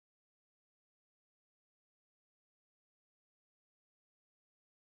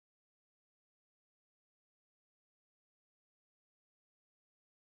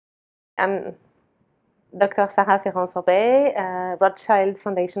I'm Dr. Ferrand Sorbets, Rothschild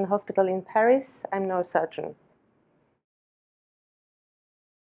Foundation Hospital in Paris. I'm neurosurgeon.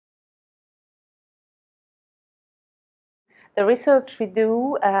 The research we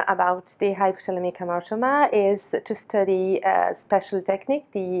do about the hypothalamic hamartoma is to study a special technique,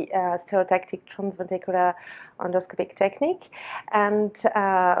 the stereotactic transventricular endoscopic technique, and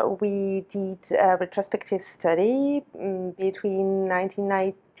we did a retrospective study between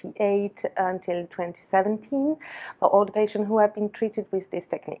 1998 until 2017 for all the patients who have been treated with this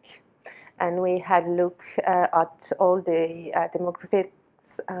technique. And we had a look at all the demographic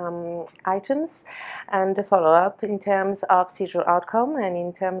items and the follow-up in terms of seizure outcome and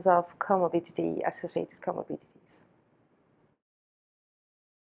in terms of comorbidity, associated comorbidities.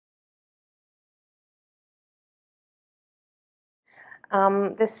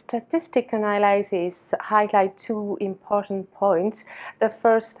 The statistic analysis highlight two important points. The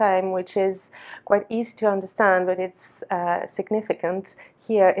first time, which is quite easy to understand, but it's significant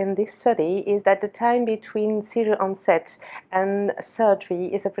here in this study, is that the time between seizure onset and surgery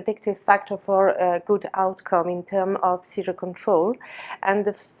is a predictive factor for a good outcome in terms of seizure control. And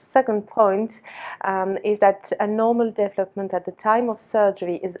the second point is that a normal development at the time of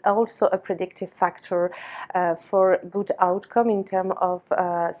surgery is also a predictive factor for good outcome in terms of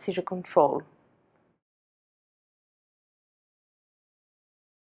seizure control.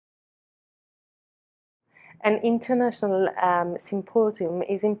 An international symposium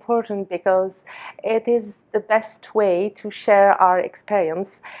is important because it is the best way to share our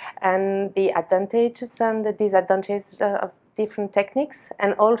experience and the advantages and the disadvantages of different techniques,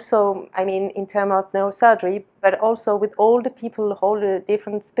 and also, I mean, in terms of neurosurgery, but also with all the people, all the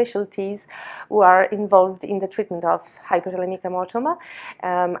different specialties who are involved in the treatment of hypothalamic hamartoma.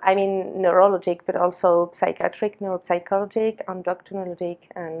 I mean, neurologic, but also psychiatric, neuropsychologic, endocrinologic,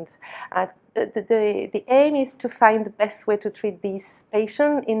 and the aim is to find the best way to treat these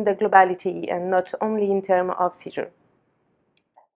patients in the globality and not only in terms of seizure.